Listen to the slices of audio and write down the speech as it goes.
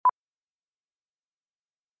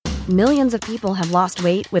Millions of people have lost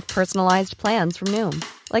weight with personalized plans from Noom.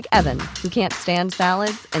 Like Evan, who can't stand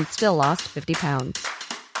salads and still lost 50 pounds.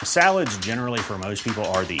 Salads generally for most people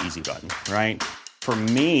are the easy button, right? For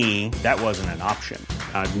me, that wasn't an option.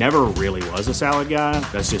 I never really was a salad guy.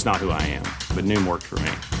 That's just not who I am. But Noom worked for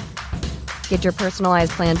me. Get your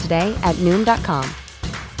personalized plan today at Noom.com.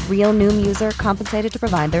 Real Noom user compensated to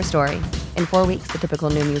provide their story. In 4 weeks, the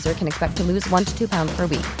typical Noom user can expect to lose 1 to 2 pounds per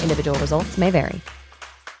week. Individual results may vary.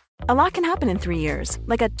 A lot can happen in 3 years,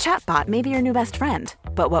 like a chatbot may be your new best friend.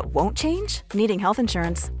 But what won't change? Needing health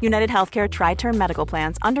insurance. United Healthcare Tri-Term Medical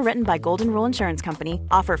Plans, underwritten by Golden Rule Insurance Company,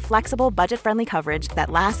 offer flexible, budget-friendly coverage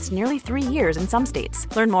that lasts nearly 3 years in some states.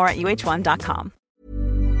 Learn more at uh1.com.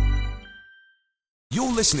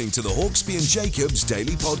 You're listening to the Hawksby and Jacobs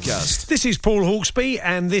Daily Podcast. This is Paul Hawksby,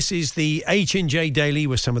 and this is the H&J Daily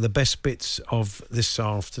with some of the best bits of this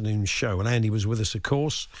afternoon's show. And Andy was with us, of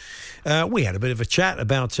course. We had a bit of a chat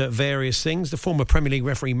about various things. The former Premier League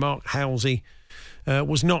referee Mark Halsey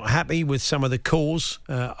was not happy with some of the calls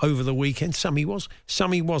over the weekend. Some he was,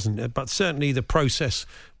 some he wasn't. But certainly the process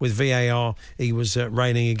with VAR, he was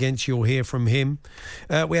railing against. You'll hear from him.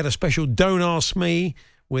 We had a special Don't Ask Me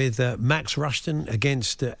with Max Rushton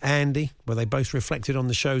against Andy, where they both reflected on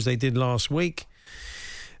the shows they did last week.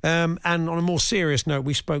 And on a more serious note,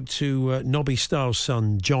 we spoke to Nobby Stiles'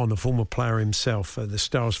 son, John, a former player himself. The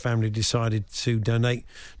Stiles family decided to donate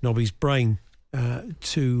Nobby's brain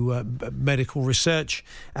to medical research,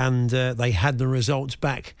 and they had the results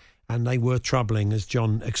back, and they were troubling, as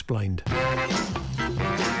John explained.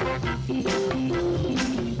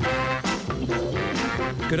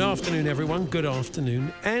 Good afternoon, everyone. Good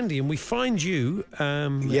afternoon, Andy. And we find you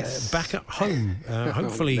back at home,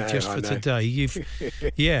 hopefully just for today.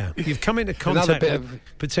 You've come into contact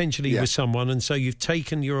potentially with someone, and so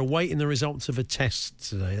you're awaiting the results of a test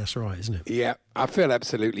today. That's right, isn't it? Yeah, I feel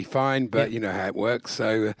absolutely fine, but you know how it works.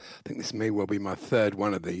 So I think this may well be my third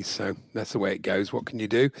one of these. So that's the way it goes. What can you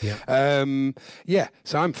do? Yeah.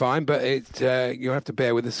 So I'm fine, but you'll have to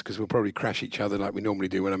bear with us because we'll probably crash each other like we normally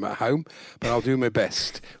do when I'm at home. But I'll do my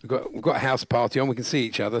best. We've got a house party on. We can see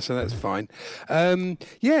each other, so that's fine. Some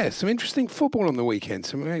interesting football on the weekend.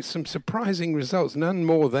 Some surprising results. None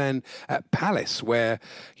more than at Palace, where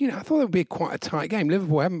I thought it would be quite a tight game.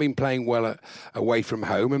 Liverpool haven't been playing well away from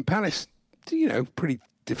home, and Palace, pretty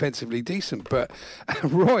defensively decent, but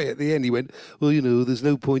Roy at the end, he went, well, there's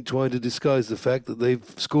no point trying to disguise the fact that they've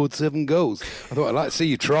scored 7 goals. I thought, I'd like to see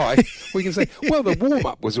you try. We can say, well, the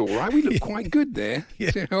warm-up was all right. We looked quite good there.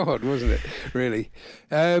 Yeah. It's odd, wasn't it, really?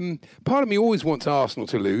 Part of me always wants Arsenal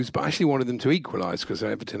to lose, but I actually wanted them to equalise because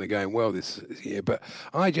Everton are going well this year. But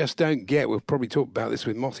I just don't get, we'll probably talk about this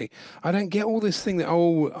with Motti, I don't get all this thing that,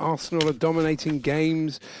 Arsenal are dominating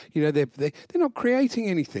games. They're not creating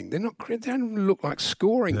anything. They don't look like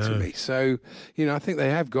scoring to me. So, I think they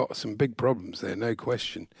have got some big problems there, no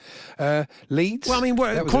question. Leeds? Well,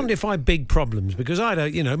 quantify big problems, because I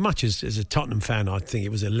don't, much as a Tottenham fan, I think it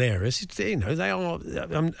was hilarious. They are,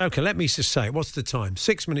 okay, let me just say, what's the time?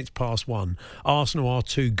 6 minutes past 1. Arsenal are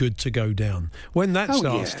too good to go down. When that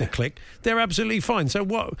starts to click, they're absolutely fine. So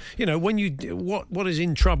what does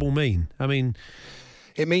in trouble mean? I mean,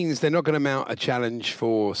 it means they're not going to mount a challenge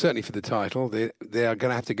certainly for the title. They are going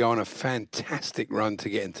to have to go on a fantastic run to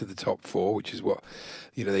get into the top 4, which is what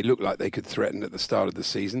they look like they could threaten at the start of the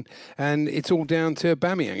season. And it's all down to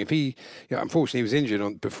Aubameyang. If he, unfortunately, he was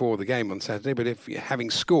injured before the game on Saturday, but if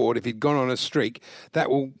he'd gone on a streak, that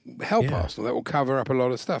will help Arsenal. That will cover up a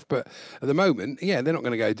lot of stuff. But at the moment, they're not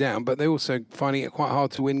going to go down, but they're also finding it quite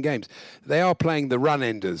hard to win games. They are playing the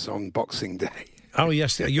run-enders on Boxing Day. Oh,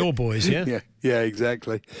 yes, your boys, yeah? Yeah,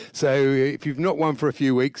 exactly. So if you've not won for a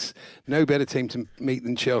few weeks, no better team to meet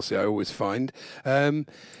than Chelsea, I always find.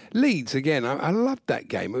 Leeds, again, I loved that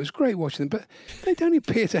game. It was great watching them, but they don't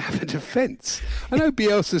appear to have a defence. I know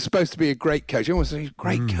Bielsa's supposed to be a great coach. I always say,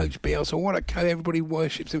 great coach, Bielsa, what a coach, everybody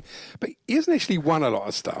worships him. But he hasn't actually won a lot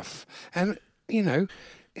of stuff. And,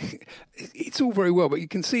 it's all very well, but you're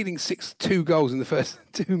conceding 2 goals in the first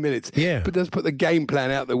 2 minutes. Yeah. But does put the game plan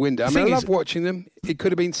out the window. I love watching them. It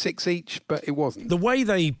could have been 6 each, but it wasn't. The way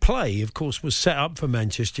they play, of course, was set up for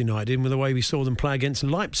Manchester United, with the way we saw them play against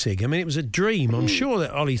Leipzig. I mean, it was a dream. I'm sure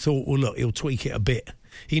that Ollie thought, well, look, he'll tweak it a bit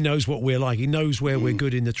He knows what we're like. He knows where we're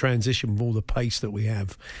good in the transition with all the pace that we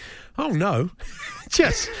have. Oh, no.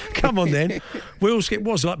 Just, come on then. It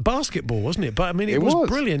was like basketball, wasn't it? But, I mean, it was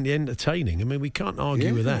brilliantly entertaining. I mean, we can't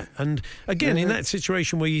argue with that. And, again, in that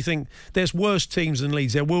situation where you think there's worse teams than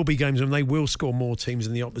Leeds, there will be games when they will score more teams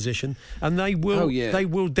than the opposition. And they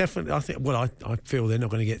will definitely, I feel they're not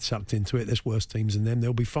going to get sucked into it. There's worse teams than them.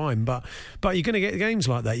 They'll be fine. But you're going to get games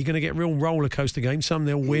like that. You're going to get real roller coaster games. Some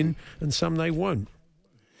they'll win and some they won't.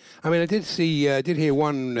 I mean, I did hear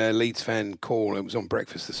one Leeds fan call. It was on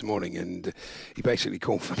breakfast this morning, and he basically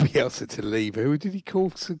called for Bielsa to leave. Who did he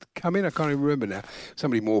call to come in? I can't even remember now.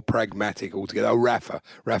 Somebody more pragmatic altogether. Oh, Rafa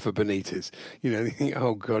Benitez. You know, you think,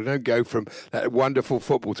 oh God, don't go from that wonderful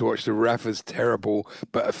football to watch to Rafa's terrible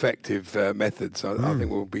but effective methods. I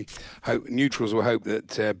think neutrals will hope that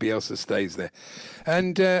Bielsa stays there.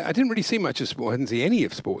 And I didn't really see much of sport. I didn't see any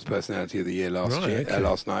of Sports Personality of the Year last night.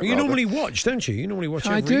 Well, you normally watch, don't you? You normally watch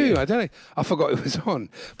every year. I don't know. I forgot it was on.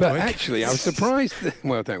 But actually, I was surprised.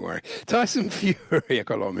 Well, don't worry. Tyson Fury, I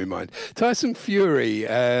got a lot on my mind. Tyson Fury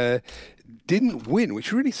didn't win,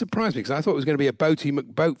 which really surprised me because I thought it was going to be a Boaty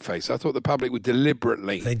McBoatface. I thought the public would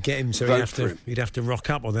deliberately they'd get him, so he'd have to rock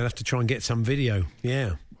up, or they'd have to try and get some video.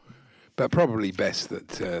 Yeah. But probably best that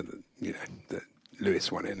that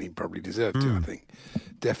Lewis won it, and he probably deserved to, I think.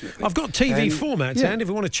 Definitely. I've got TV formats, and if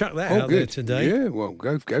you want to chuck that out there today. Yeah, well,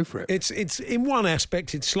 go for it. It's in one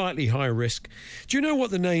aspect, it's slightly high risk. Do you know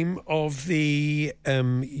what the name of the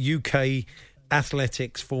UK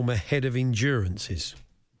athletics former head of endurance is?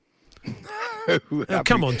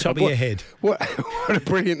 Come on, top of your head. What a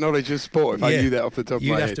brilliant knowledge of sport if I knew that off the top of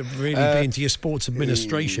my head. You'd have to really be into your sports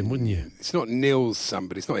administration, wouldn't you? It's not Neil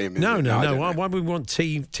somebody. It's not him. No. Why would we want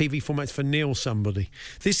TV formats for Neil somebody?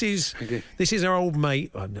 This is our old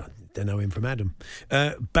mate. I don't know him from Adam.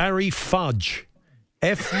 Barry Fudge.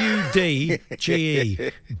 Fudge.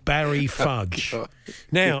 Barry Fudge.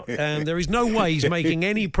 Now, there is no way he's making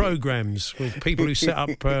any programmes with people who set up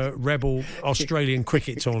rebel Australian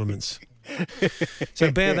cricket tournaments.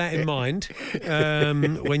 So bear that in mind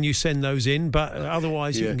when you send those in. But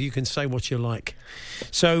otherwise, you can say what you like.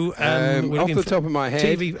 So off the top of my head,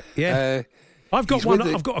 TV, I've got one.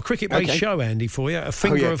 I've got a cricket-based show, Andy, for you. A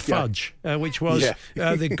Finger of Fudge, which was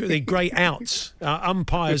the great outs,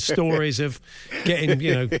 umpires' stories of getting,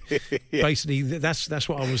 basically that's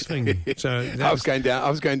what I was thinking. So I was going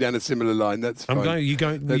down a similar line. That's fine. You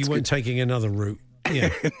weren't taking another route.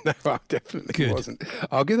 Yeah. No, I definitely wasn't.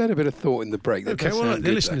 I'll give that a bit of thought in the break. The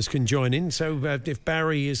listeners can join in. So if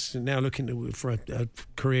Barry is now looking for a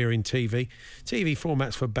career in TV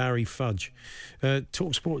formats for Barry Fudge,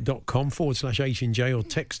 talksport.com/H&J or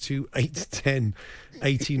text to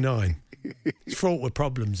 81089. It's fraught with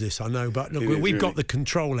problems, this, I know, but look, we've got the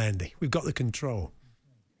control, Andy. We've got the control.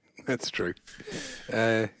 That's true.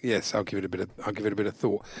 Yes, I'll give it a bit of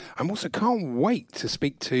thought. I'm also can't wait to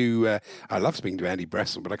speak to. I love speaking to Andy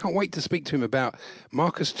Brassel, but I can't wait to speak to him about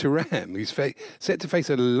Marcus Thuram, who's set to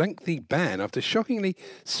face a lengthy ban after shockingly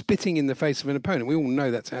spitting in the face of an opponent. We all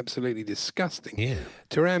know that's absolutely disgusting. Yeah.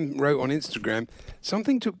 Thuram wrote on Instagram,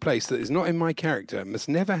 "Something took place that is not in my character, must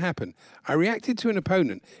never happen. I reacted to an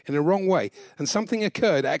opponent in the wrong way, and something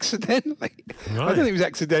occurred accidentally." Right. I don't think it was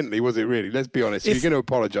accidentally, was it? Really? Let's be honest. If you're going to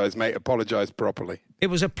apologise, mate, apologise properly. It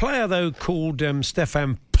was a player, though, called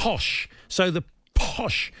Stefan Posch. So the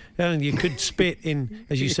Posch, you could spit in,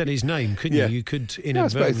 as you said, his name, couldn't you? You could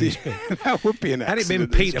inadvertently spit. That would be an accident. Had it been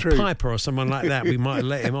Peter Piper or someone like that, we might have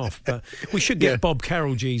let him off. But we should get Bob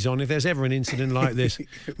Carroll G's on. If there's ever an incident like this,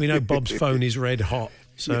 we know Bob's phone is red hot.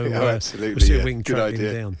 So absolutely, we'll see if we can track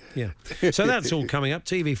him down. Yeah. So that's all coming up.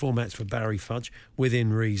 TV formats for Barry Fudge,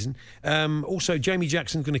 within reason. Also, Jamie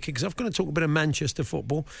Jackson's going to kick us off. Going to talk a bit of Manchester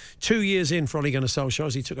football. 2 years in for Ole Gunnar Solskjaer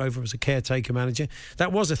as he took over as a caretaker manager.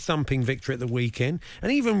 That was a thumping victory at the weekend.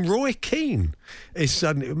 And even Roy Keane is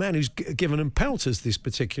suddenly a man who's given them pelters, this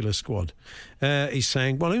particular squad. He's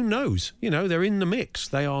saying, well, who knows? They're in the mix.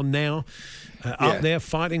 They are now up there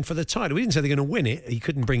fighting for the title. We didn't say they're going to win it. He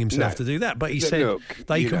couldn't bring himself to do that. But he said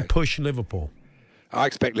they can push Liverpool. I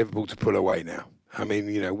expect Liverpool to pull away now. I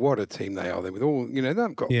mean, what a team they are. They're with all, they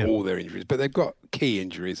haven't got all their injuries, but they've got key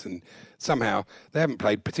injuries, and somehow they haven't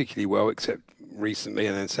played particularly well, except recently.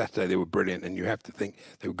 And then Saturday they were brilliant, and you have to think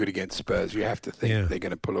they were good against Spurs. You have to think they're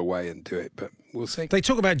going to pull away and do it. But we'll see. They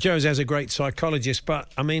talk about Jose as a great psychologist,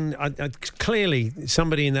 but I mean, clearly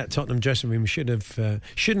somebody in that Tottenham dressing room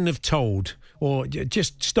shouldn't have told or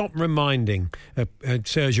just stop reminding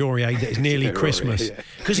Serge Aurier that it's nearly Christmas,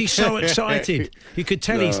 because he's so excited. You could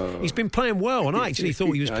tell he's been playing well, and I actually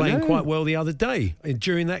thought he was playing quite well the other day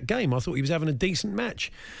during that game. I thought he was having a decent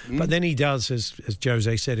match, but then he does, as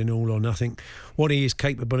Jose said in All or Nothing, what he is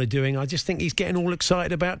capable of doing. I just think he's getting all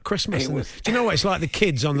excited about Christmas. Do you know what it's like? The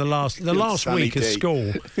kids on the last week of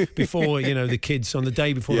school before the kids on the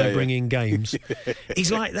day before they bring in games.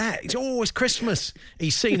 He's like that. It's always Christmas.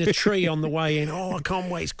 He's seen a tree on the way in. Oh, I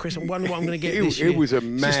can't wait. It's Christmas. I wonder what I'm going to get this year. It was a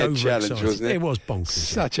mad challenge, wasn't it? It was bonkers.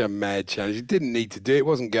 Such a mad challenge. You didn't need to do it. It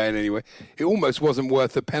wasn't going anywhere. It almost wasn't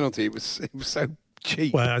worth the penalty. It was so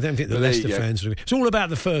cheap. Well, I don't think the Leicester fans would. It's all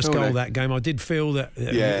about the first goal of that game. I did feel that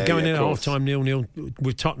going in at half-time 0-0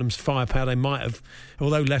 with Tottenham's firepower, they might have,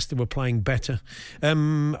 although Leicester were playing better.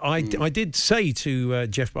 I did say to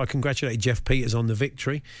Jeff, I congratulated Jeff Peters on the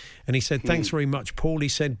victory, and he said, thanks very much, Paul. He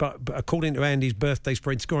said, but according to Andy's birthday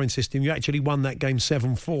spread scoring system, you actually won that game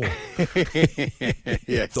 7-4.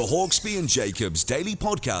 The Hawksbee and Jacobs Daily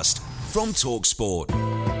Podcast from TalkSport.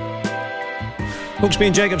 Hawksbee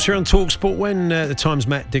and Jacobs here on TalkSport. When the Times'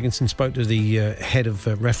 Matt Dickinson spoke to the head of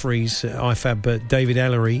referees, IFAB, David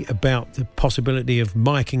Ellery, about the possibility of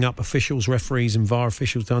miking up officials, referees and VAR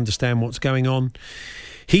officials to understand what's going on,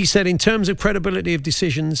 he said, in terms of credibility of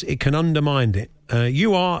decisions, it can undermine it.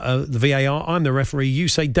 You are the VAR, I'm the referee. You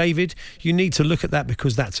say, David, you need to look at that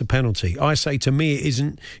because that's a penalty. I say, to me, it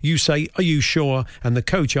isn't. You say, are you sure? And the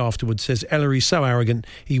coach afterwards says, Ellery's so arrogant,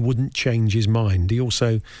 he wouldn't change his mind. He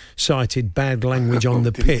also cited bad language on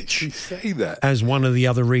the pitch Did he say that? as one of the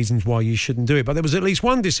other reasons why you shouldn't do it. But there was at least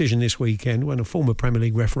one decision this weekend when a former Premier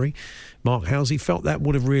League referee, Mark Halsey, felt that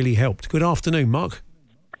would have really helped. Good afternoon, Mark.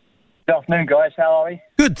 Good afternoon, guys. How are we?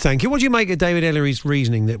 Good, thank you. What do you make of David Ellery's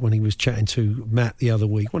reasoning that when he was chatting to Matt the other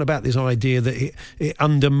week? What about this idea that it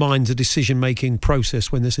undermines a decision-making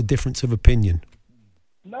process when there's a difference of opinion?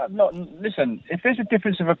 No, listen, if there's a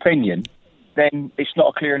difference of opinion, then it's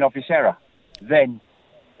not a clear and obvious error. Then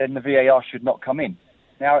the VAR should not come in.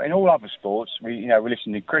 Now, in all other sports, we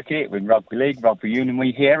listen to cricket, with rugby league, rugby union,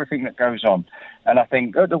 we hear everything that goes on. And I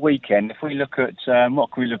think at the weekend, if we look at,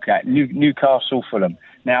 what can we look at? Newcastle, Fulham.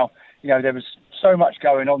 Now, there was so much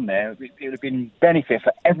going on there. It would have been benefit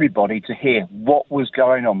for everybody to hear what was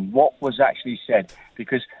going on, what was actually said.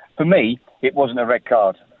 Because for me, it wasn't a red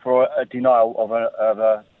card for a denial of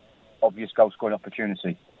a obvious goal-scoring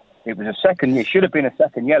opportunity. It was it should have been a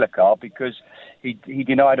second yellow card because he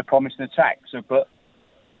denied a promised attack. But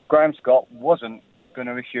Graham Scott wasn't going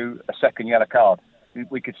to issue a second yellow card.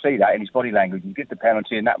 We could see that in his body language. He did the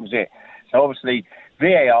penalty and that was it. So obviously,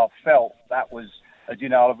 VAR felt that was a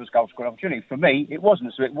denial of his goal scoring opportunity. For me, it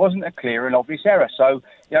wasn't. So it wasn't a clear and obvious error. So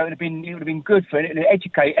it would have been good for it to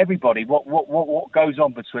educate everybody what goes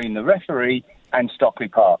on between the referee and Stockley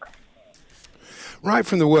Park. Right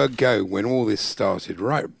from the word go, when all this started,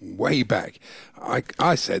 right way back,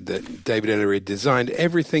 I said that David Ellery had designed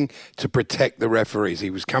everything to protect the referees.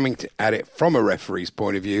 He was coming at it from a referee's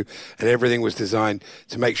point of view, and everything was designed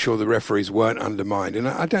to make sure the referees weren't undermined. And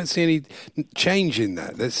I don't see any change in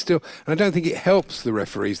that. There's still, and I don't think it helps the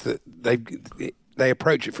referees that they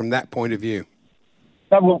approach it from that point of view.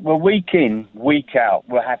 No, well, week in, week out,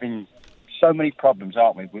 we're having so many problems,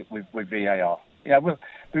 aren't we, with VAR?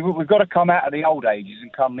 We've got to come out of the old ages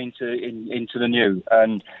and come into the new.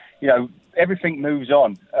 And, everything moves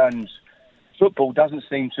on. And football doesn't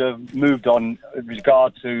seem to have moved on with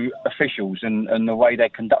regard to officials and the way they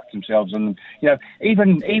conduct themselves. And,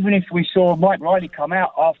 even if we saw Mike Riley come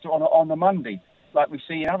out on the Monday, like we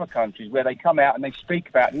see in other countries where they come out and they speak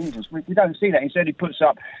about the incidents, we don't see that. Instead, he puts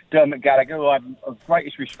up Dermot Gallagher, who I have the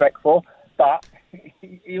greatest respect for, but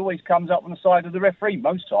he always comes up on the side of the referee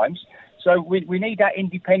most times. So we need that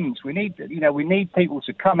independence. We need people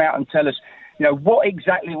to come out and tell us, what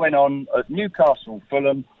exactly went on at Newcastle,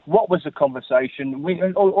 Fulham. What was the conversation?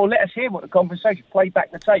 Or let us hear what the conversation. Play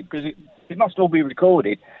back the tape because it must all be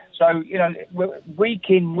recorded. So week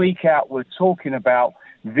in, week out, we're talking about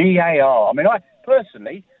VAR. I mean, I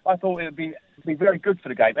thought it would be very good for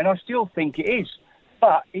the game, and I still think it is.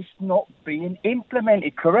 But it's not being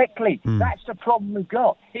implemented correctly. That's the problem we've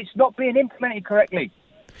got. It's not being implemented correctly.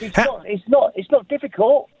 It's not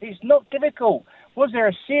difficult. It's not difficult. Was there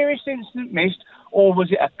a serious incident missed, or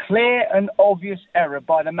was it a clear and obvious error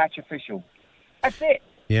by the match official? That's it.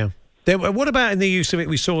 Yeah. What about in the use of it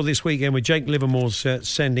we saw this weekend with Jake Livermore's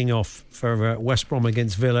sending off for West Brom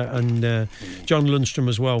against Villa and John Lundstrom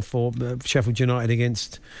as well for Sheffield United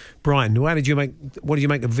against Brighton? What did you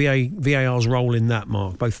make of VAR's role in that,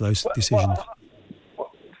 Mark? Both of those decisions.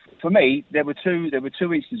 for me, there were two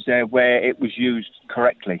instances there where it was used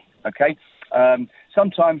correctly. Okay,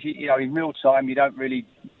 sometimes in real time you don't really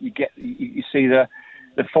you see the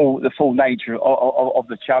full nature of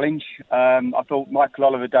the challenge. I thought Michael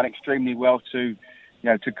Oliver done extremely well to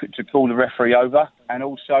call the referee over, and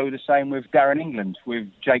also the same with Darren England with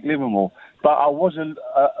Jake Livermore. But I was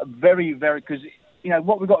very, very, because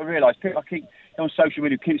what we've got to realise, people keep on social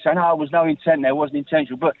media keep saying, there was no intent there, wasn't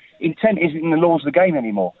intentional, but intent isn't in the laws of the game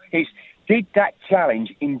anymore. It's, did that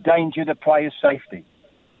challenge endanger the player's safety?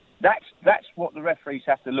 That's what the referees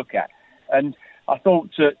have to look at. And I thought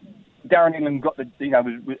Darren England got was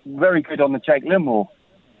very good on the Jake Livermore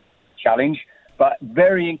challenge, but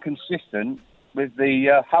very inconsistent with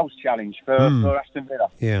the Hulls challenge for Aston Villa.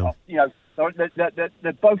 Yeah.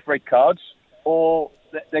 They're both red cards or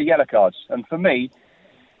they're yellow cards. And for me,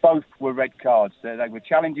 both were red cards. They were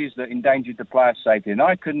challenges that endangered the player's safety. And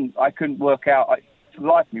I couldn't work out, for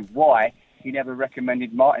life of me, why he never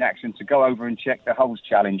recommended Martin Axon to go over and check the Hulls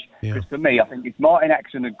challenge. Because for me, I think if Martin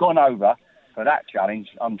Axon had gone over for that challenge,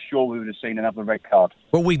 I'm sure we would have seen another red card.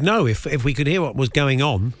 Well, we'd know if we could hear what was going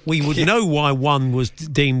on. We would know why one was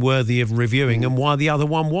deemed worthy of reviewing and why the other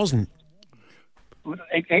one wasn't.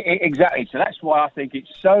 Exactly. So that's why I think it's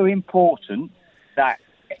so important that,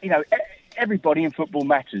 everybody in football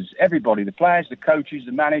matters. Everybody, the players, the coaches,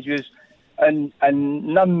 the managers, and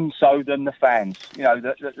none so than the fans.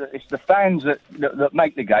 It's the fans that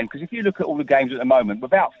make the game. Because if you look at all the games at the moment,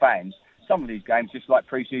 without fans, some of these games just like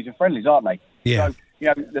pre-season friendlies, aren't they? Yeah. So,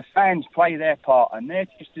 the fans play their part, and they're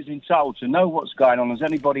just as entitled to know what's going on as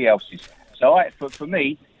anybody else is. So for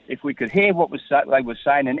me, if we could hear what they were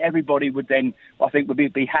saying, and everybody would then, I think, would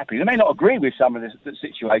be happy. They may not agree with some of the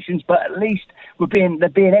situations, but at least they're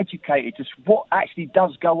being educated to what actually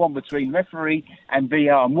does go on between referee and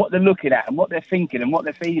VAR, and what they're looking at, and what they're thinking, and what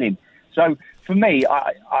they're feeling. So for me,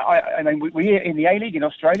 I mean, we hear in the A-League in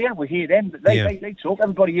Australia, we hear them, they talk,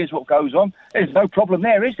 everybody hears what goes on. There's no problem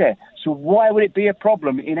there, is there? So why would it be a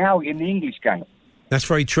problem in the English game? That's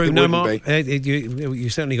very true. No, Mark, you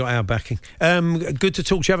certainly got our backing. Good to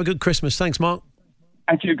talk to you. Have a good Christmas. Thanks, Mark.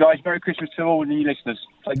 And to you guys. Merry Christmas to all the new listeners.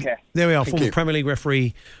 Take care. There we are, former Premier League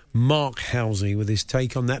referee Mark Halsey with his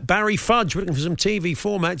take on that. Barry Fudge, we're looking for some TV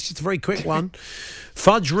formats. Just a very quick one.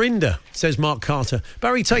 Fudge Rinder, says Mark Carter.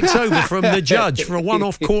 Barry takes over from the judge for a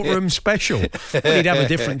one-off courtroom special. We'd have a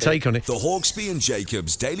different take on it. The Hawksbee and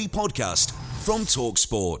Jacobs Daily Podcast from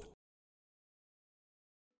TalkSport.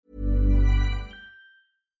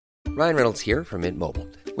 Ryan Reynolds here from Mint Mobile.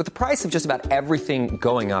 With the price of just about everything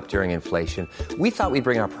going up during inflation, we thought we'd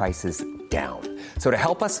bring our prices down. So to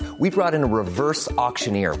help us, we brought in a reverse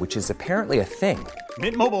auctioneer, which is apparently a thing.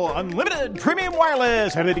 Mint Mobile Unlimited Premium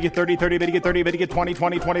Wireless. How to get 30, 30, bit to get 30, bit to get 20,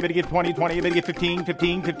 20, 20, bit to get 20, 20, bit to get 15,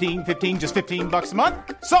 15, 15, 15, just $15 a month?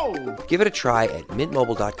 Sold! Give it a try at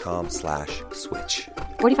mintmobile.com/switch.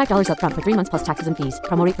 $45 up front for 3 months plus taxes and fees.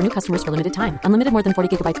 Promo rate for new customers for limited time. Unlimited more than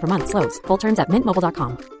 40 gigabytes per month. Slows full terms at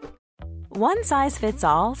mintmobile.com. One size fits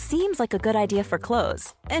all seems like a good idea for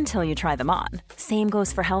clothes until you try them on. Same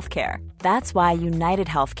goes for healthcare. That's why United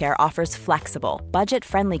Healthcare offers flexible,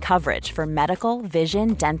 budget-friendly coverage for medical,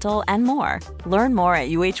 vision, dental, and more. Learn more at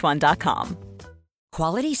uh1.com.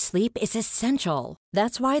 Quality sleep is essential.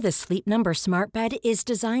 That's why the Sleep Number Smart Bed is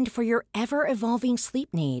designed for your ever-evolving sleep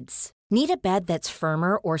needs. Need a bed that's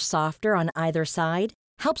firmer or softer on either side?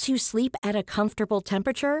 Helps you sleep at a comfortable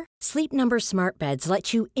temperature? Sleep Number Smart Beds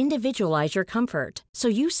let you individualize your comfort, so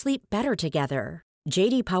you sleep better together.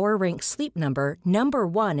 J.D. Power ranks Sleep Number number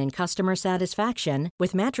 1 in customer satisfaction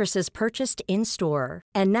with mattresses purchased in-store.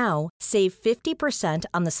 And now, save 50%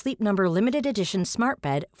 on the Sleep Number Limited Edition Smart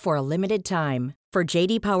Bed for a limited time. For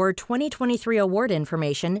J.D. Power 2023 award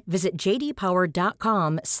information, visit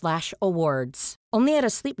jdpower.com/awards. Only at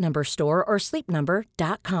a Sleep Number store or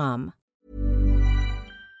sleepnumber.com.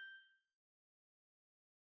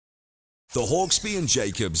 The Hawksbee and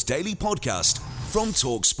Jacobs Daily Podcast from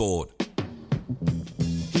TalkSport.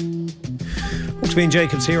 Hawksbee and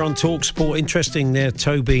Jacobs here on TalkSport. Interesting there,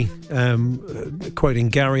 Toby, quoting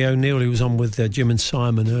Gary O'Neill, who was on with Jim and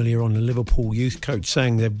Simon earlier on, the Liverpool youth coach,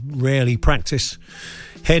 saying they rarely practice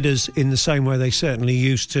headers in the same way they certainly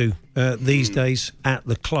used to these days at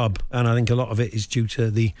the club. And I think a lot of it is due to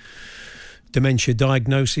the dementia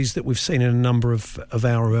diagnoses that we've seen in a number of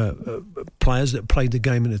our players that played the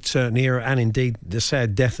game in a certain era, and indeed the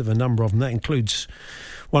sad death of a number of them. That includes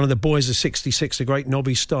one of the boys of 66, the great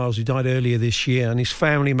Nobby Stiles, who died earlier this year, and his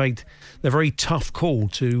family made the very tough call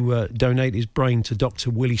to donate his brain to Dr.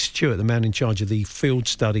 Willie Stewart, the man in charge of the field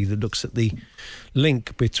study that looks at the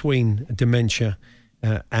link between dementia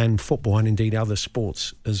and football, and indeed other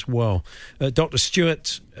sports as well. Dr.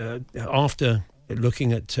 Stewart, after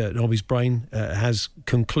looking at Nobby's brain, has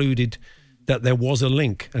concluded that there was a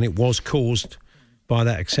link, and it was caused by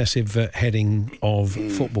that excessive heading of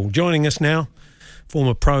football. Joining us now,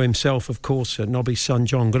 former pro himself, of course, Nobby's son,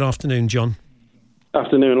 John. Good afternoon, John.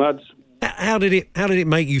 Afternoon, lads. How did it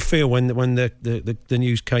make you feel when the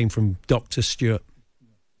news came from Dr. Stewart?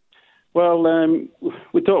 Well,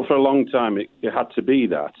 we thought for a long time it had to be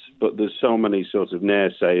that, but there's so many sort of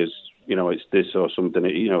naysayers, it's this or something,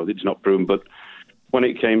 it's not proven. But when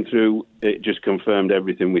it came through, it just confirmed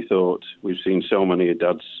everything we thought. We've seen so many of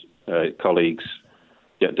Dad's colleagues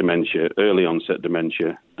get dementia, early onset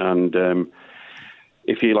dementia, and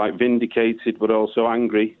if you like, vindicated but also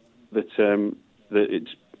angry that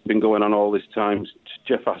it's been going on all this time.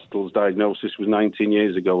 Jeff Astle's diagnosis was 19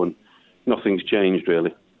 years ago, and nothing's changed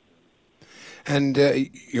really. And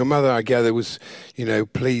your mother, I gather, was,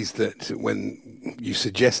 pleased that when you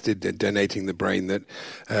suggested donating the brain, that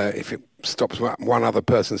if it stops one other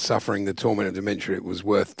person suffering the torment of dementia, it was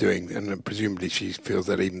worth doing. And presumably she feels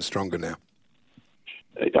that even stronger now.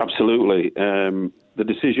 Absolutely. The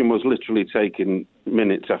decision was literally taken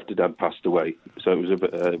minutes after Dad passed away. So it was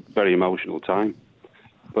a very emotional time.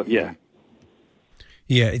 But yeah.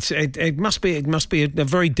 Yeah, it must be a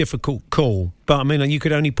very difficult call. But I mean, you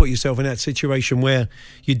could only put yourself in that situation where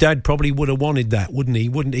your dad probably would have wanted that, wouldn't he?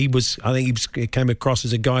 I think he came across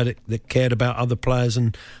as a guy that cared about other players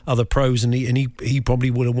and other pros, and he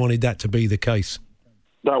probably would have wanted that to be the case.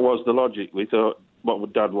 That was the logic. We thought, what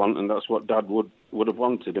would Dad want? And that's what Dad would have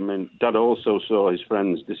wanted. I mean, Dad also saw his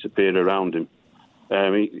friends disappear around him.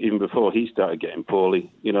 Even before he started getting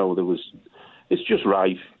poorly, it's just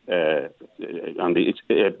rife. Andy,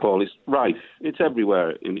 Paul, it's rife. It's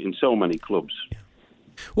everywhere in so many clubs.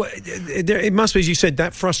 Well, it must be, as you said,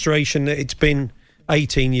 that frustration that it's been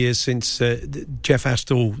 18 years since Jeff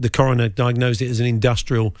Astle, the coroner, diagnosed it as an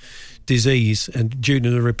industrial disease, and due to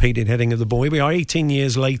the repeated heading of the ball. We are 18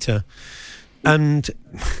 years later, and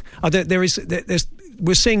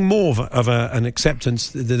we're seeing more of an acceptance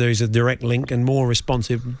that there is a direct link and more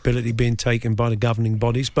responsibility being taken by the governing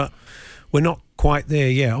bodies, but we're not quite there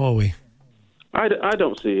yet, are we? I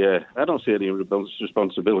don't see any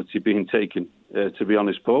responsibility being taken. To be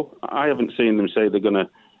honest, Paul, I haven't seen them say they're going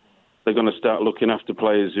to start looking after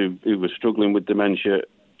players who were struggling with dementia.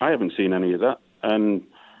 I haven't seen any of that, and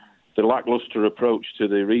the lacklustre approach to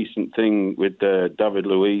the recent thing with David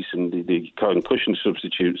Luiz and the concussion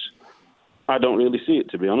substitutes, I don't really see it,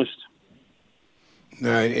 to be honest.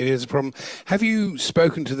 No, it is a problem. Have you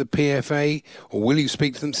spoken to the PFA, or will you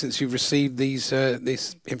speak to them since you've received this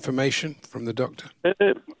information from the doctor?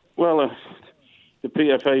 The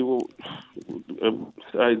PFA will.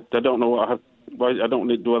 I don't know I don't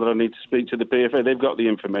need whether I need to speak to the PFA. They've got the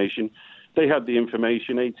information. They had the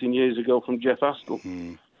information 18 years ago from Jeff Astle.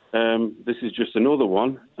 This is just another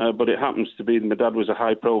one, but it happens to be that my dad was a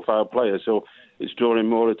high-profile player, so it's drawing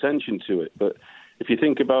more attention to it. But if you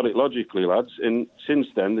think about it logically, lads, and since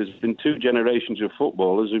then there's been 2 generations of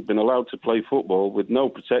footballers who've been allowed to play football with no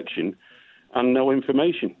protection and no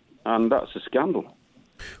information, and that's a scandal.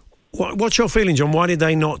 What's your feeling, John? Why did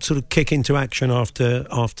they not sort of kick into action after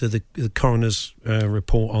the coroner's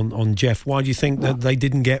report on Jeff? Why do you think that they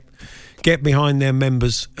didn't get behind their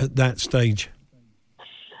members at that stage?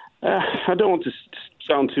 I don't want to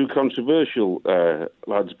sound too controversial,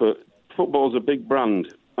 lads, but football's a big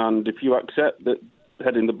brand. And if you accept that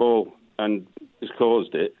heading the ball and has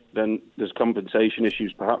caused it, then there's compensation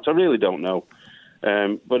issues perhaps. I really don't know.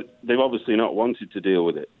 But they've obviously not wanted to deal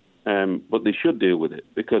with it. But they should deal with it,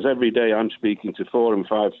 because every day I'm speaking to 4 and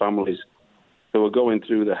 5 families who are going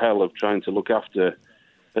through the hell of trying to look after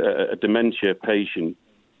a dementia patient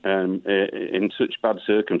in such bad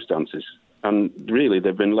circumstances. And really,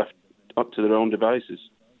 they've been left up to their own devices.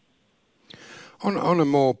 On a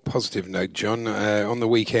more positive note, John, on the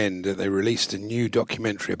weekend they released a new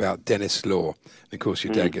documentary about Denis Law. And of course,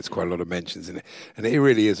 your dad gets quite a lot of mentions in it. And it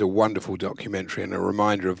really is a wonderful documentary and a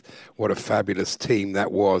reminder of what a fabulous team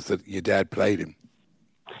that was that your dad played in.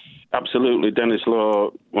 Absolutely. Denis Law,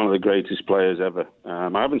 one of the greatest players ever. I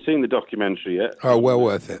haven't seen the documentary yet. Oh, well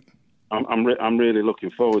worth it. I'm really looking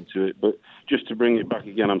forward to it. But just to bring it back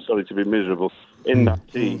again, I'm sorry to be miserable. In that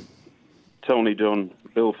team, Tony Dunn,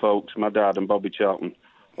 Bill Folkes, my dad, and Bobby Charlton,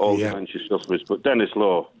 all dementia sufferers. But Denis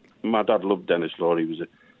Law, my dad loved Denis Law.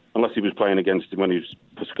 Unless he was playing against him when he was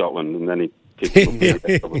for Scotland, and then he kicked him.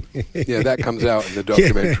 Yeah, that comes out in the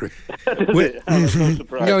documentary.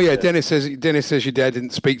 No, yeah, Denis says your dad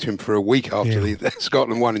didn't speak to him for a week after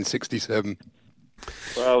Scotland won in '67.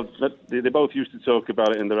 Well, they both used to talk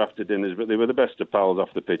about it in their after dinners, but they were the best of pals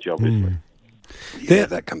off the pitch, obviously. Yeah,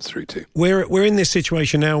 that comes through too. We're in this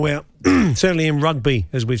situation now where, certainly in rugby,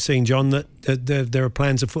 as we've seen, John, that there are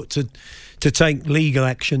plans afoot to take legal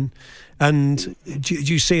action. And do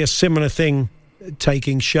you see a similar thing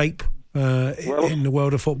taking shape in the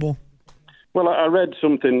world of football? Well, I read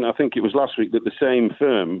something, I think it was last week, that the same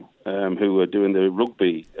firm who were doing the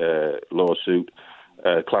rugby lawsuit,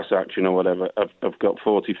 class action or whatever, have got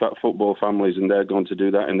 40 football families, and they're going to do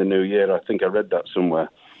that in the new year. I think I read that somewhere.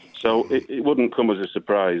 So it wouldn't come as a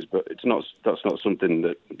surprise, but that's not something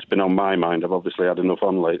that's been on my mind. I've obviously had enough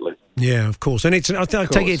on lately. Yeah, of course. And I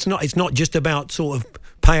take it it's not just about sort of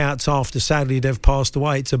payouts after sadly they've passed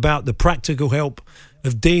away. It's about the practical help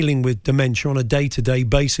of dealing with dementia on a day-to-day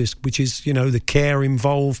basis, which is, the care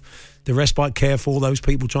involved, the respite care for all those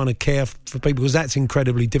people trying to care for people, because that's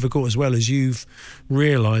incredibly difficult as well, as you've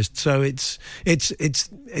realised. So it's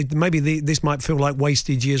maybe this might feel like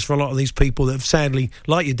wasted years for a lot of these people that have sadly,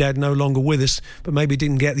 like your dad, no longer with us, but maybe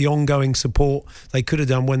didn't get the ongoing support they could have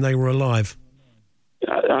done when they were alive.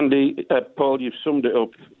 Andy, Paul, you've summed it up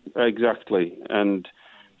exactly. And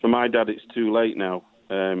for my dad, it's too late now.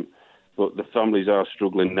 But the families are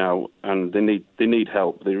struggling now, and they need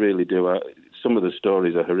help. They really do. Some of the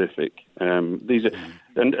stories are horrific. These are,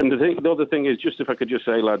 and the other thing is, just if I could just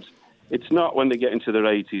say, lads, it's not when they get into their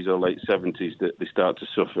 80s or late 70s that they start to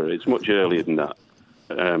suffer. It's much earlier than that.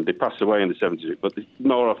 They pass away in the 70s, but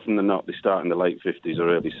more often than not, they start in the late 50s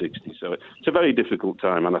or early 60s. So it's a very difficult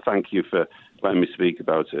time, and I thank you for letting me speak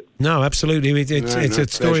about it. No, absolutely. It's a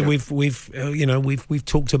story we've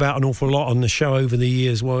talked about an awful lot on the show over the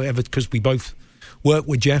years. Well, because we both work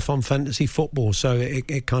with Jeff on fantasy football, so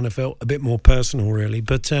it kind of felt a bit more personal, really.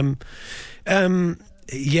 But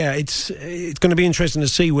yeah, it's going to be interesting to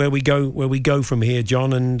see where we go from here,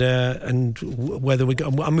 John, and whether we go.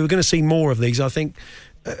 I mean, we're going to see more of these. I think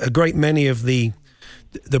a great many of the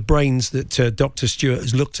brains that Dr. Stewart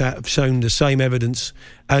has looked at have shown the same evidence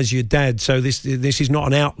as your dad. So this is not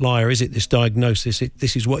an outlier, is it? This diagnosis,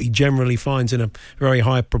 this is what he generally finds in a very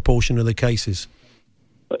high proportion of the cases.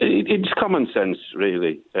 It's common sense,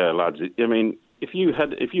 really, lads. I mean, if you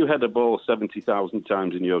had a ball 70,000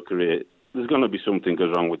 times in your career, there's going to be something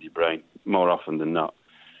goes wrong with your brain more often than not.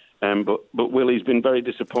 But Willie's been very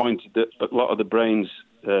disappointed that a lot of the brains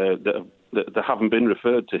that haven't been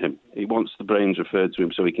referred to him. He wants the brains referred to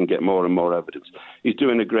him so he can get more and more evidence. He's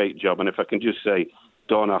doing a great job, and if I can just say,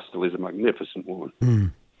 Dawn Astle is a magnificent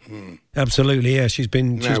woman. Absolutely, yeah. She's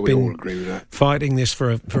been all agree with that. Fighting this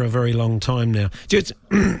for a very long time now. Just,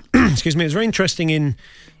 excuse me. It's very interesting in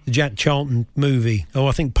the Jack Charlton movie. Oh,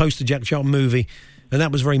 I think post the Jack Charlton movie. And that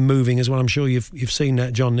was very moving as well. I'm sure you've seen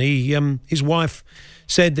that, John. His wife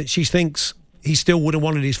said that she thinks he still would have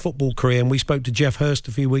wanted his football career. And we spoke to Jeff Hurst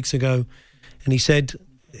a few weeks ago, and he said,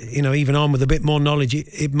 even armed with a bit more knowledge,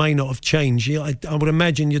 it may not have changed. I would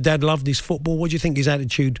imagine your dad loved his football. What do you think his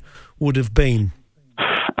attitude would have been?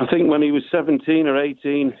 I think when he was 17 or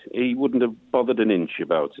 18, he wouldn't have bothered an inch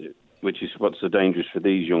about it, which is what's so dangerous for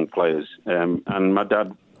these young players. And my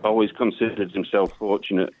dad always considered himself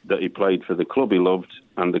fortunate that he played for the club he loved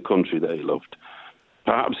and the country that he loved.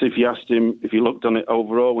 Perhaps if you asked him, if you looked on it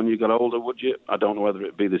overall when you got older, would you? I don't know whether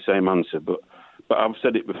it'd be the same answer, but I've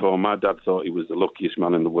said it before, my dad thought he was the luckiest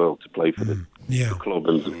man in the world to play for the club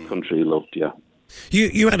and the country he loved, yeah.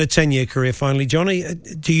 You had a 10-year career finally, Johnny.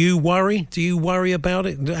 Do you worry? Do you worry about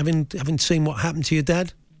it, having seen what happened to your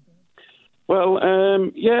dad? Well,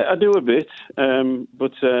 yeah, I do a bit,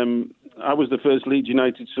 but I was the first Leeds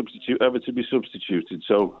United substitute ever to be substituted,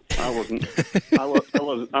 so I wasn't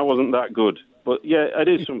that good. But yeah, it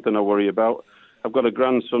is something I worry about. I've got a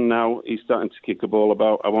grandson now. He's starting to kick a ball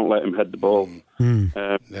about. I won't let him head the ball.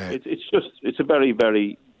 It's a very,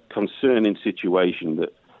 very concerning situation that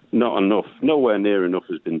nowhere near enough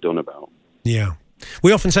has been done about. Yeah.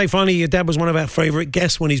 We often say, finally, your dad was one of our favourite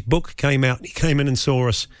guests when his book came out. He came in and saw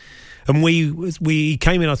us. And we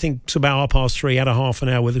came in, I think, it's about 3:30, had a half an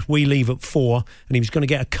hour with us. We leave at 4, and he was going to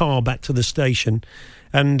get a car back to the station.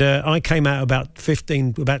 And I came out about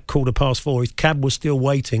 4:15. His cab was still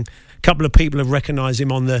waiting. A couple of people have recognised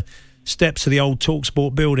him on the steps of the old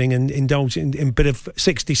TalkSport building and indulged in a bit of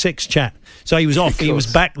 66 chat. So he was off. He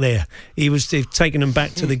was back there. He was taking them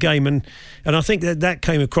back to the game. And I think that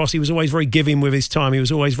came across. He was always very giving with his time. He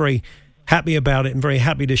was always very happy about it and very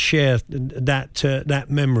happy to share that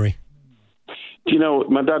memory. Do you know,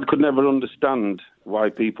 my dad could never understand why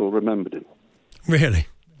people remembered him. Really?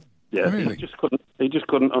 Yeah, really? He just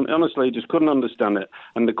couldn't. Honestly, he just couldn't understand it.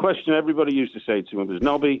 And the question everybody used to say to him was,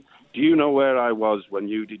 "Nobby, do you know where I was when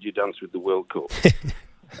you did your Dance with the World Cup?"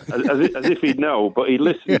 as if he'd know, but he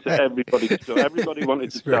listened to everybody. So everybody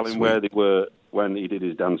wanted to tell him where they were when he did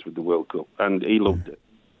his dance with the World Cup, and he loved it.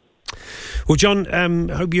 Well, John,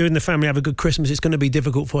 hope you and the family have a good Christmas. It's going to be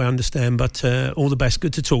difficult for you, I understand, but all the best.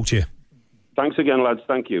 Good to talk to you. Thanks again, lads.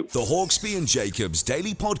 Thank you. The Hawksbee and Jacobs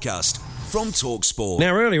Daily Podcast from TalkSport.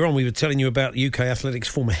 Now, earlier on, we were telling you about UK Athletics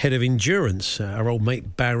former head of endurance, our old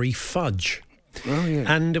mate Barry Fudge. Oh, yeah.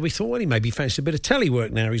 And we thought, well, he maybe fancies a bit of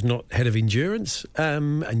telework now. He's not head of endurance.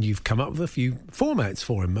 And you've come up with a few formats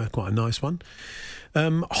for him, quite a nice one.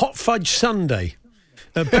 Hot Fudge Sunday.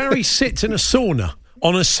 Barry sits in a sauna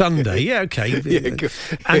on a Sunday, yeah, okay,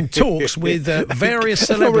 and talks with various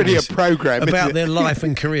celebrities a program, about their life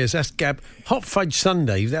and careers. That's Gab. Hot Fudge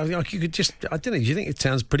Sunday. You could just, I don't know, do you think it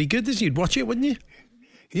sounds pretty good? You'd watch it, wouldn't you?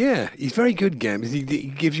 Yeah, he's very good, Gab. He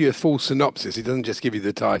gives you a full synopsis. He doesn't just give you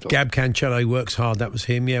the title. Gab Cancello works hard. That was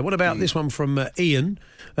him, yeah. What about this one from Ian?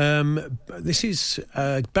 This is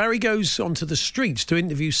Barry goes onto the streets to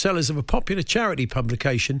interview sellers of a popular charity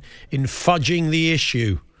publication in Fudging the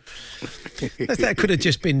Issue. That could have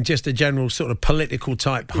just been just a general sort of political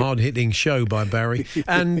type hard-hitting show by Barry.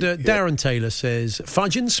 And Darren Taylor says,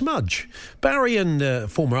 Fudge and Smudge. Barry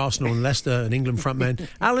and former Arsenal and Leicester and England frontman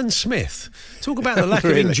Alan Smith talk about the lack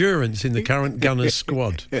of endurance in the current Gunners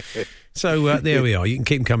squad. So there we are. You can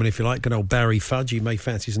keep them coming if you like. Good old Barry Fudge. You may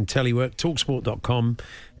fancy some telework. Talksport.com.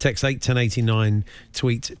 Text 81089.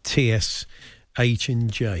 Tweet TSH&J.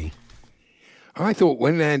 I thought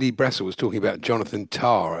when Andy Brassel was talking about Jonathan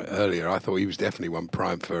Tarr earlier, I thought he was definitely one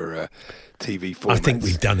prime for TV formats. I think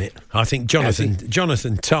we've done it. I think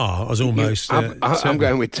Jonathan Tarr was almost... I'm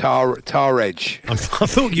going with Tar Edge. I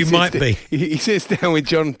thought you might be. He sits down with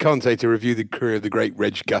John Conte to review the career of the great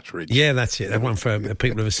Reg Gutteridge. Yeah, that's it. That one for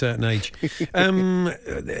people of a certain age.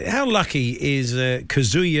 How lucky is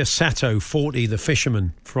Kazuya Sato, 40, the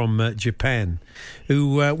fisherman from Japan,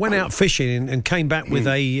 who went out fishing and came back with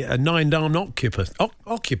a nine-armed octopus.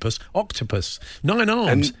 9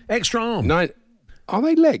 arms, extra arms. Are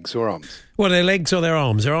they legs or arms? Well, they're legs or their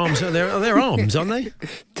arms. Their arms, they're arms, aren't they?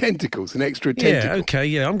 Tentacles, an extra tentacle. Yeah, okay,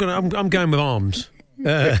 yeah. I'm going with arms.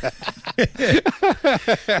 But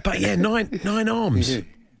yeah, nine arms.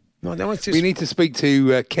 We need to speak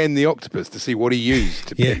to Ken the octopus to see what he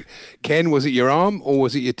used. Ken, was it your arm or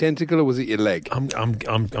was it your tentacle or was it your leg?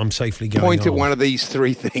 I'm safely going. Point at one of these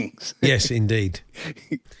three things. Yes, indeed.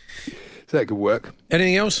 So that could work.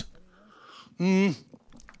 Anything else?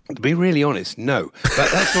 To be really honest, no.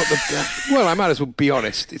 But that's not the... Well, I might as well be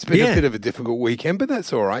honest. It's been a bit of a difficult weekend, but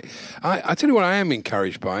that's all right. I tell you what I am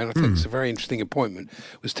encouraged by, and I think it's a very interesting appointment,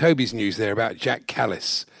 was Toby's news there about Jack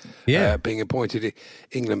Callis being appointed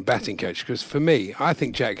England batting coach. Because for me, I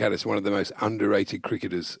think Jack Callis is one of the most underrated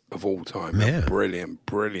cricketers of all time. Yeah. Brilliant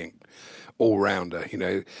all-rounder. You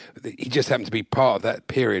know, he just happened to be part of that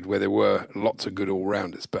period where there were lots of good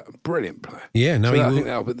all-rounders, but a brilliant player. Yeah, no, so I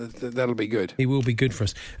think that'll be good. He will be good for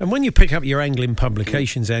us. And when you pick up your angling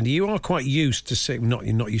publications, Andy, you are quite used to seeing,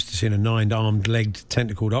 you're not used to seeing a 9-armed, legged,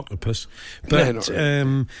 tentacled octopus, but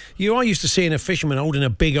you are used to seeing a fisherman holding a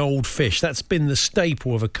big old fish. That's been the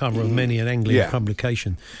staple of a cover of many an angling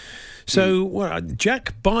publication. So,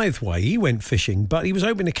 Jack Bytheway, he went fishing, but he was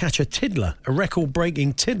hoping to catch a tiddler, a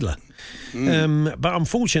record-breaking tiddler. But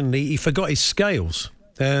unfortunately, he forgot his scales,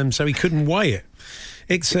 so he couldn't weigh it.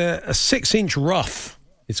 It's a 6-inch rough,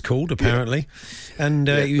 it's called, apparently. And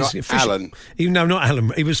he was not fishing, Alan. No, not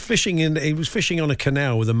Alan. He was fishing on a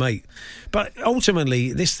canal with a mate. But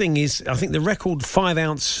ultimately, this thing is, I think, the record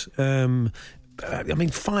 5-ounce...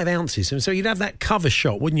 5 ounces. And so you'd have that cover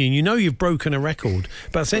shot, wouldn't you? And you know you've broken a record,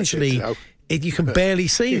 but essentially you can barely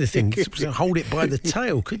see the thing. Hold it by the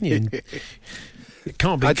tail, couldn't you? And it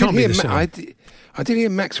can't be the same. I did hear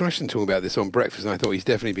Max Rushton talk about this on Breakfast, and I thought he's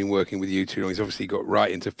definitely been working with you too long. He's obviously got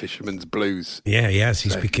right into Fisherman's Blues. Yeah, he has.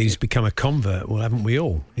 He's become a convert. Well, haven't we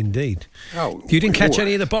all? Indeed. Oh, you didn't catch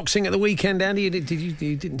any of the boxing at the weekend, Andy? You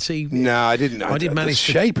didn't see? No, I didn't. I did manage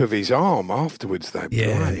the shape of his arm afterwards, though.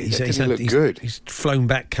 Yeah, he looked good. He's flown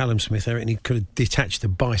back Callum Smith there, and he could have detached the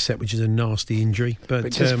bicep, which is a nasty injury.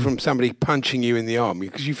 But just from somebody punching you in the arm,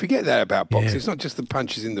 because you forget that about boxing. Yeah. It's not just the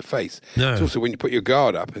punches in the face. No. It's also when you put your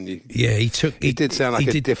guard up and you. Yeah, he did sound like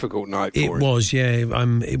a difficult night for him. It was, yeah.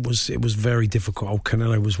 It was very difficult. Old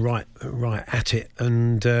Canelo was right at it,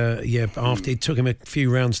 and after it took him a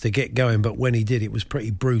few rounds to get going, but when he did, it was pretty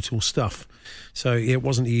brutal stuff. So it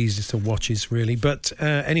wasn't the easiest to watch, really. But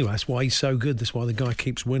anyway, that's why he's so good. That's why the guy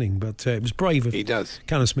keeps winning. But it was brave of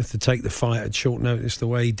Callum Smith to take the fight at short notice the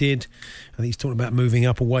way he did. I think he's talking about moving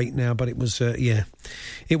up a weight now, but it was,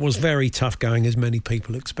 it was very tough going, as many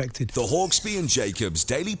people expected. The Hawksbee and Jacobs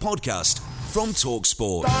Daily Podcast from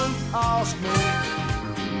TalkSport. Don't ask me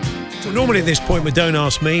So normally at this point with Don't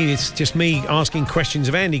Ask Me, it's just me asking questions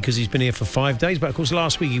of Andy because he's been here for 5 days. But of course,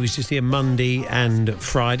 last week he was just here Monday and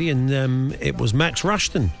Friday, and it was Max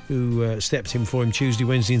Rushton who stepped in for him Tuesday,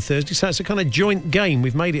 Wednesday, and Thursday. So it's a kind of joint game.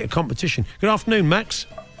 We've made it a competition. Good afternoon, Max.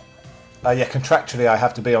 Yeah, contractually I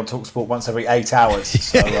have to be on TalkSport once every 8 hours.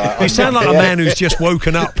 So, you sound like a man who's just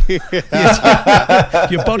woken up. Your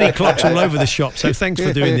body clock's all over the shop, so thanks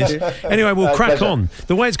for doing this. Anyway, we'll crack on.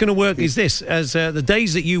 The way it's going to work is this. As the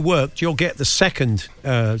days that you worked, you'll get the second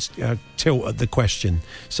tilt at the question.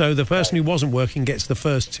 So the person who wasn't working gets the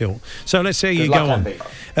first tilt. So let's see how you go on.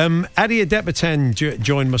 Adi Adepitan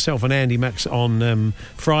joined myself and Andy Max on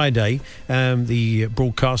Friday, the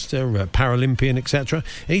broadcaster, Paralympian, etc.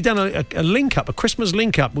 And he'd done a link-up, a Christmas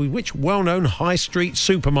link-up with which well-known high street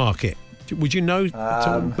supermarket? Would you know,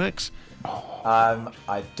 Max?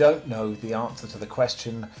 I don't know the answer to the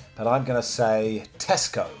question, but I'm going to say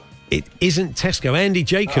Tesco. It isn't Tesco. Andy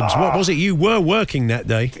Jacobs, what was it? You were working that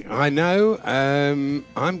day. I know.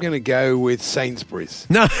 I'm going to go with Sainsbury's.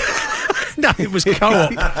 No. No, it was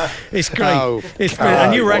Co-op. It's great.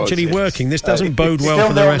 And you were actually working. This doesn't bode well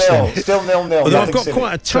for the rest of them. Still 0-0. Although I've got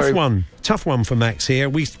quite a tough one for Max here.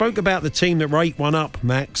 We spoke about the team that were 8-1 up,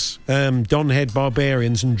 Max, Donhead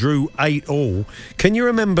Barbarians, and drew 8-all. Can you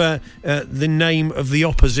remember the name of the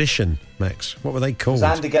opposition, Max? What were they called?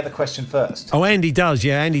 Does Andy get the question first? Oh, Andy does.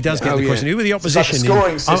 Yeah, Andy does get the question. Who were the opposition? It's like a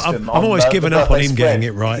scoring system. I've always given up on him getting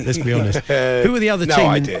it right, let's be honest. Who were the other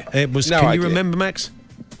team? Can you remember, Max?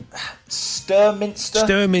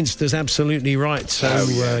 Sturminster's absolutely right. So,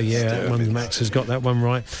 Max has got that one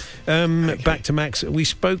right. Back to Max. We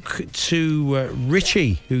spoke to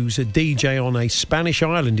Richie, who's a DJ on a Spanish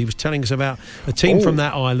island. He was telling us about a team from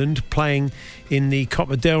that island playing in the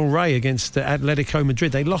Copa del Rey against Atletico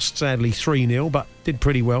Madrid. They lost, sadly, 3-0, but did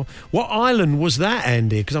pretty well. What island was that,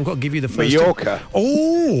 Andy? Because I've got to give you the first... Mallorca.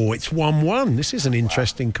 Oh, it's 1-1. This is an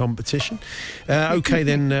interesting competition. OK,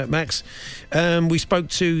 then, Max. We spoke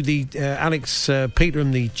to the Alex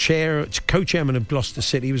Peterham, the co-chairman of Gloucester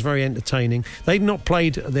City. He was very entertaining. They've not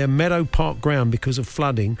played their Meadow Park ground because of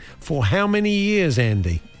flooding for how many years,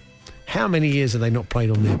 Andy? How many years have they not played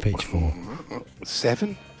on their pitch for?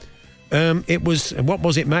 7? It was... What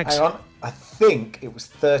was it, Max? Hang on. I think it was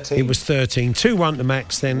 13. It was 13. 2-1 to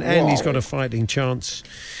Max then. Andy's got a fighting chance.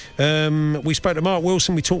 We spoke to Mark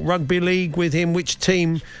Wilson. We talked rugby league with him. Which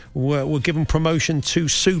team were given promotion to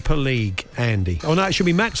Super League, Andy? Oh, no, it should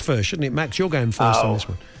be Max first, shouldn't it? Max, you're going first on this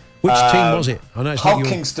one. Which team was it? I know it's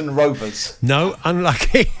Hulkingston Rovers. No,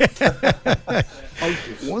 unlucky.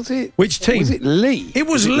 Was it? Which team? Was it Lee? It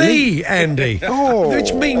was Lee, Andy.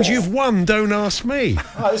 Which means you've won. Don't ask me.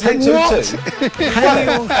 Oh, it was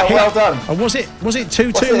 2-2. Well done. Was it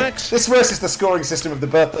 2-2, Max? This versus the scoring system of the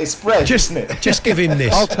birthday spread, isn't it? Just give him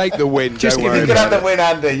this. I'll take the win. You can have the win,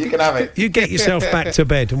 Andy. You can have it. You get yourself back to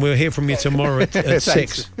bed, and we'll hear from you tomorrow at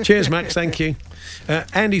 6. Cheers, Max. Thank you.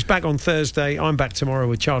 Andy's back on Thursday. I'm back tomorrow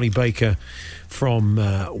with Charlie Baker from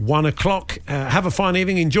 1 o'clock. Have a fine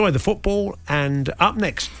evening. Enjoy the football. And up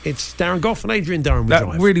next, it's Darren Gough and Adrian Durham. That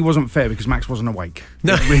really wasn't fair because Max wasn't awake.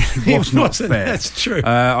 No, it really was not fair. That's true.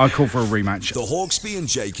 I call for a rematch. The Hawksbee and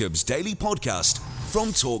Jacobs Daily Podcast from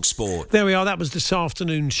TalkSport. There we are. That was this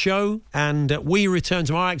afternoon's show. And we return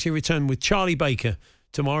tomorrow. I actually return with Charlie Baker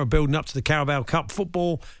tomorrow, building up to the Carabao Cup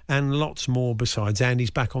football and lots more besides. Andy's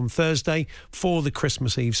back on Thursday for the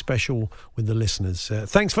Christmas Eve special with the listeners.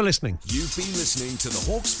 Thanks for listening. You've been listening to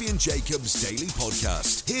the Hawksbee and Jacobs Daily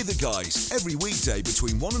Podcast. Hear the guys every weekday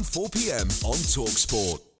between 1 and 4 p.m. on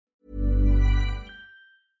TalkSport.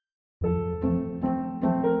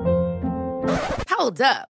 Hold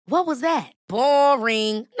up. What was that?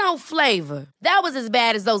 Boring. No flavor. That was as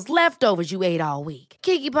bad as those leftovers you ate all week.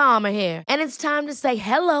 Keke Palmer here. And it's time to say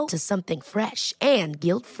hello to something fresh and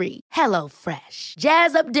guilt-free. Hello Fresh.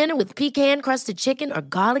 Jazz up dinner with pecan-crusted chicken or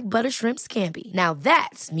garlic butter shrimp scampi. Now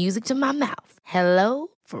that's music to my mouth. Hello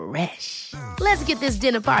Fresh. Let's get this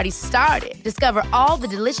dinner party started. Discover all the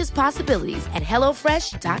delicious possibilities at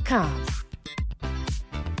HelloFresh.com.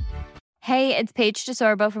 Hey, it's Paige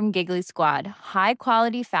DeSorbo from Giggly Squad. High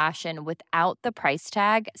quality fashion without the price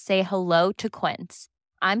tag. Say hello to Quince.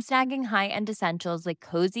 I'm snagging high-end essentials like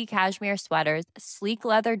cozy cashmere sweaters, sleek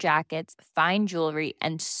leather jackets, fine jewelry,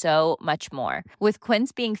 and so much more. With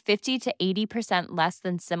Quince being 50 to 80% less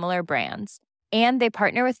than similar brands. And they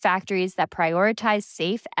partner with factories that prioritize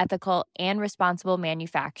safe, ethical, and responsible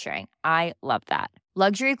manufacturing. I love that.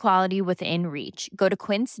 Luxury quality within reach. Go to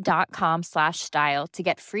quince.com/style to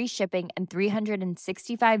get free shipping and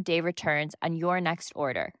 365-day returns on your next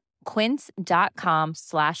order.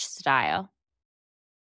 Quince.com/style.